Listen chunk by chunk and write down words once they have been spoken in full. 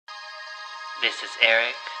This is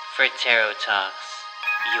Eric for Tarot Talks.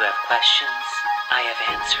 You have questions, I have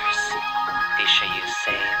answers. Be sure you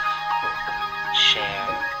save,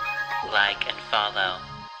 share, like, and follow.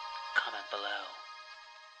 Comment below.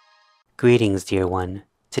 Greetings, dear one.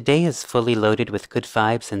 Today is fully loaded with good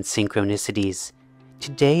vibes and synchronicities.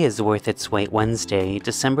 Today is Worth Its Weight Wednesday,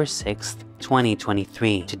 December 6th,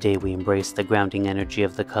 2023. Today we embrace the grounding energy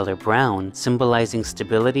of the color brown, symbolizing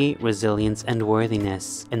stability, resilience, and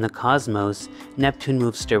worthiness. In the cosmos, Neptune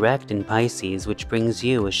moves direct in Pisces, which brings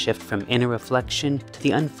you a shift from inner reflection to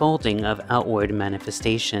the unfolding of outward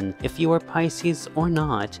manifestation. If you are Pisces or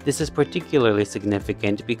not, this is particularly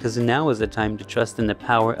significant because now is the time to trust in the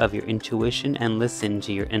power of your intuition and listen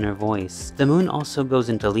to your inner voice. The moon also goes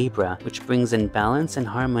into Libra, which brings in balance and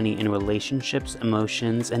harmony in relationships,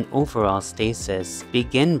 emotions, and overall stasis.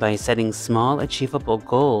 Begin by setting small, achievable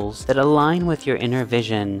goals that align with your inner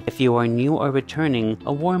vision. If you are new or returning,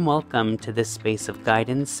 a warm welcome to this space of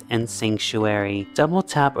guidance and sanctuary. Double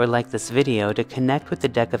tap or like this video to connect with the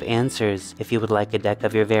deck of answers. If you would like a deck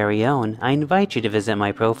of your very own, I invite you to visit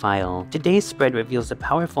my profile. Today's spread reveals a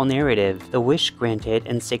powerful narrative. The Wish Granted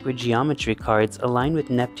and Sacred Geometry cards align with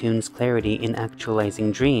Neptune's clarity in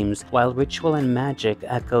actualizing dreams, while Ritual and Magic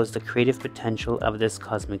echoes the creative potential of this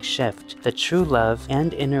cosmic shift. The True Love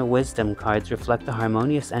and Inner Wisdom cards reflect the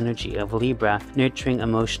harmonious energy of Libra, nurturing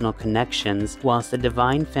emotional connections, whilst the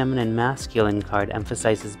Divine Feminine Masculine card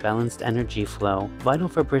emphasizes balanced energy flow, vital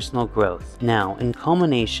for personal growth. Now, in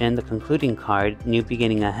culmination, the concluding card, New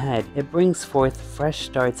Beginning Ahead, it brings forth fresh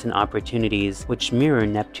starts and opportunities, which mirror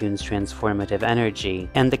Neptune's transformative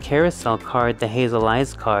energy. And the Carousel card, the Hazel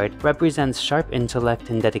Eyes card, represents sharp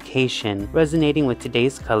intellect and dedication, resonating with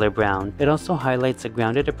today's color brown. It also highlights a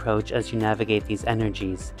grounded approach as you navigate these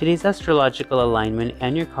energies. Today's astrological alignment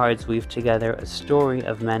and your cards weave together a story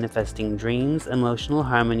of manifesting dreams, emotional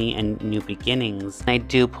harmony, and new beginnings. I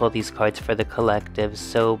do pull these cards for the collective,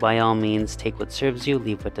 so by all means take what serves you,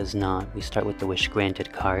 leave what does not. We start with the Wish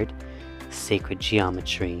Granted card, Sacred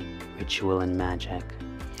Geometry, Ritual and Magic.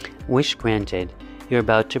 Wish granted. You're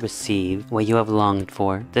about to receive what you have longed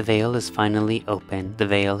for. The veil is finally open. The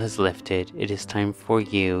veil has lifted. It is time for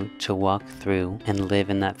you to walk through and live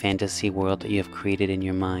in that fantasy world that you have created in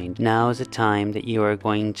your mind. Now is a time that you are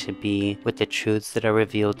going to be with the truths that are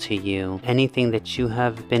revealed to you. Anything that you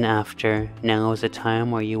have been after, now is a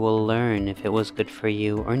time where you will learn if it was good for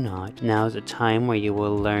you or not. Now is a time where you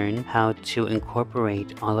will learn how to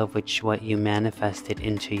incorporate all of what you manifested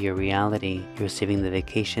into your reality. You're receiving the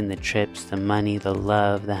vacation, the trips, the money, the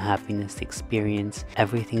love, the happiness, the experience,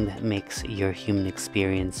 everything that makes your human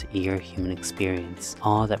experience your human experience.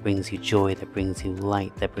 All that brings you joy, that brings you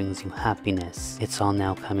light, that brings you happiness. It's all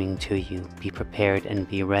now coming to you. Be prepared and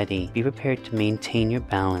be ready. Be prepared to maintain your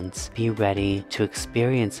balance. Be ready to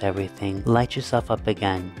experience everything. Light yourself up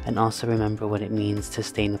again. And also remember what it means to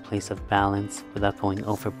stay in a place of balance without going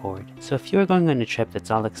overboard. So if you're going on a trip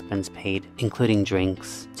that's all expense paid, including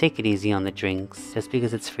drinks, take it easy on the drinks. Just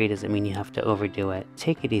because it's free doesn't mean you have to overdo it.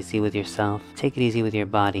 Take it easy with yourself. Take it easy with your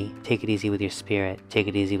body. Take it easy with your spirit. Take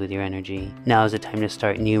it easy with your energy. Now is the time to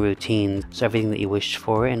start new routines. So everything that you wished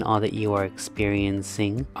for and all that you are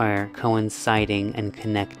experiencing are coinciding and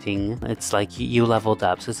connecting. It's like you leveled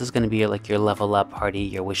up. So this is going to be like your level up party,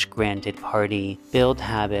 your wish granted party. Build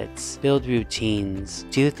habits. Build routines.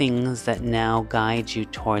 Do things that now guide you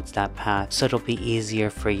towards that path, so it'll be easier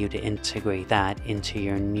for you to integrate that into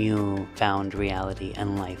your new found reality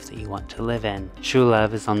and life that you want to live in. True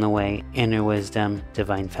love is on the way. Inner wisdom,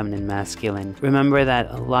 divine feminine masculine. Remember that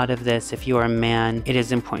a lot of this, if you are a man, it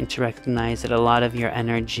is important to recognize that a lot of your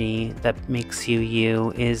energy that makes you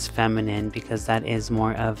you is feminine, because that is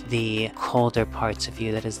more of the colder parts of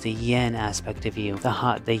you. That is the yin aspect of you. The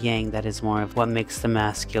hot, the yang, that is more of what makes the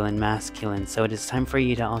masculine masculine. So it is time for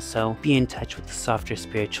you to also be in touch with the softer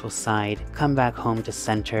spiritual side. Come back home to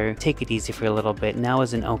center. Take it easy for a little bit. Now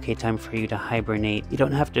is an okay time for you to hibernate. You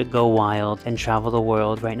don't have to go wild and travel the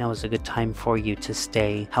world. Right now is a good time for you to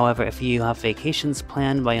stay. However, if you have vacations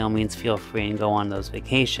planned, by all means feel free and go on those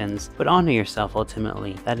vacations, but honor yourself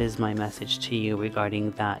ultimately. That is my message to you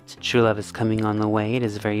regarding that. True love is coming on the way. It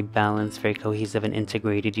is very balanced, very cohesive and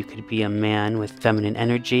integrated. You could be a man with feminine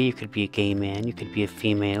energy, you could be a gay man, you could be a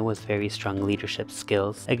female with very strong leadership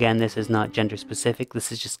skills. Again, this is not gender specific.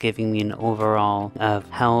 This is just giving me an overall of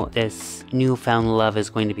how this newfound love is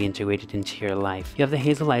going to be integrated into your life. You have the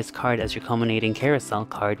Hazel Eyes card as your culmination culminating carousel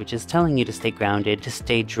card, which is telling you to stay grounded, to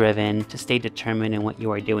stay driven, to stay determined in what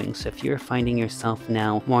you are doing. So if you're finding yourself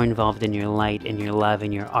now more involved in your light, in your love,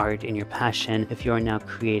 in your art, in your passion, if you are now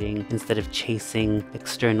creating instead of chasing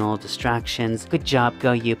external distractions, good job,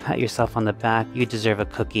 go you. Pat yourself on the back. You deserve a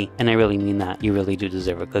cookie. And I really mean that. You really do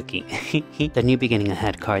deserve a cookie. The new beginning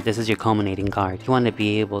ahead card. This is your culminating card. You want to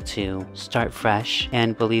be able to start fresh,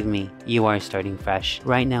 and believe me, you are starting fresh.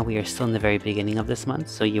 Right now we are still in the very beginning of this month,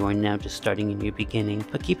 so you are now just starting a new beginning.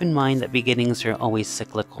 But keep in mind that beginnings are always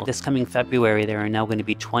cyclical. This coming February there are now going to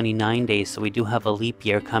be 29 days, so we do have a leap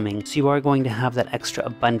year coming. So you are going to have that extra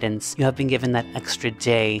abundance. You have been given that extra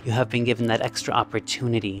day. You have been given that extra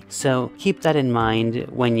opportunity. So keep that in mind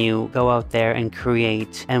when you go out there and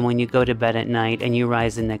create, and when you go to bed at night and you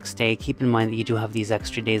rise the next day. Keep in mind that you do have these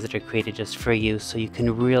extra days that are created just for you, so you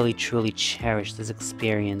can really truly cherish this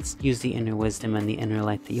experience. Use the inner wisdom and the inner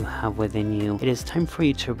light that you have within you. It is time for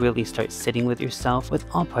you to really start sitting with yourself, with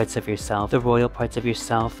all parts of yourself, the royal parts of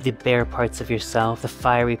yourself, the bear parts of yourself, the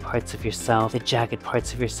fiery parts of yourself, the jagged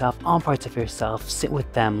parts of yourself, all parts of yourself. Sit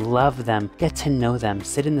with them, love them, get to know them,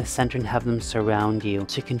 sit in the center and have them surround you,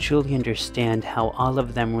 so you can truly understand how all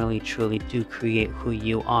of them really truly do create who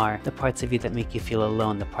you are. The parts of you that make you feel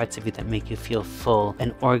alone, the parts of you that make you feel full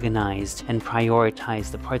and organized and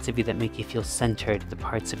prioritized, the parts of you that make you feel centered, the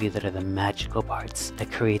parts of you that are the magical parts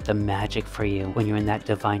that create the magic for you when you're in that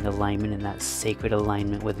divine alignment, in that sacred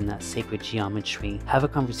alignment, within that sacred geometry. Have a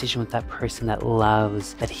conversation with that person that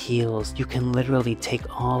loves, that heals. You can literally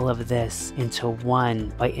take all of this into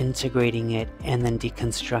one by integrating it and then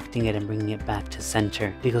deconstructing it and bringing it back to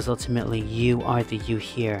center, because ultimately you are the you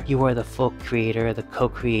here. You are the full creator, the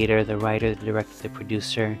co-creator, the writer, the director, the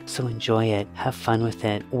producer. So enjoy it, have fun with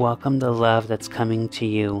it, welcome the love that's coming to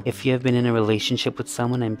you. If you have been in a relationship with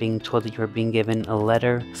someone and being told that you are being given a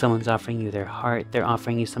letter, someone's offering you their heart, they're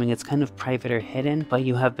offering you something that's kind of private or hidden, but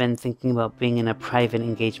you have been thinking about being in a private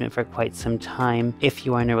engagement for quite some time. If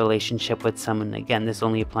you are in a relationship with someone, again, this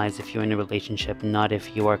only applies if you're in a relationship, not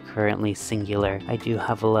if you are currently singular. I do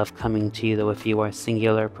have a love coming to you though. If you are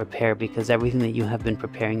singular, prepare, because everything that you have been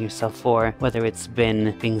preparing yourself for, whether it's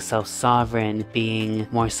been being self-sovereign, being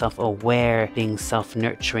more self-aware, being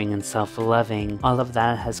self-nurturing and self-loving, all of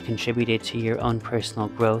that has contributed to your own personal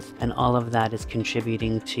growth, and all of that is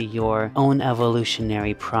contributing to your own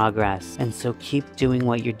evolutionary progress. And so keep doing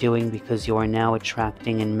what you're doing, because you are now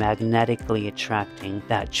attracting and magnetically attracting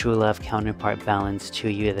that true love counterpart balance to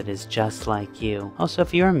you that is just like you. Also,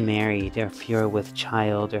 if you're married, or if you're with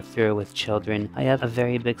child, or if you're with children, I have a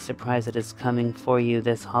very big surprise that is coming for you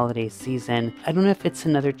this holiday season. I don't know if it's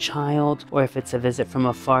another child or if it's a visit from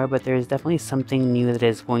afar, but there is definitely something new that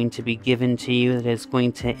is going to be given to you that is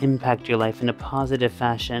going to impact your life in a positive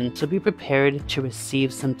fashion. So be prepared to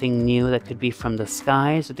receive something new that could be from the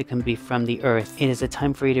skies, or that can be from the earth. It is a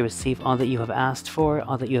time for you to receive all that you have asked for,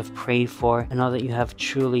 all that you have prayed for, and all that you have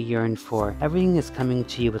truly yearned for. Everything is coming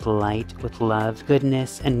to you with light, with love,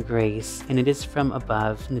 goodness, and grace, and it is from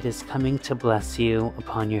above, and it is coming to bless you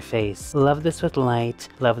upon your face. Love this with light,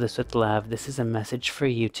 love this with love. This is a message for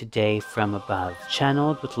you today from above,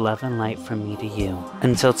 channeled with love and light from me to you.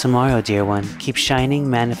 Until tomorrow, dear one, keep shining,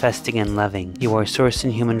 manifesting, and loving. You are source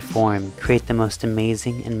in human form. Create the most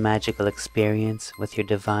amazing and magical experience with your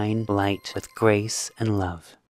divine light, with grace and love.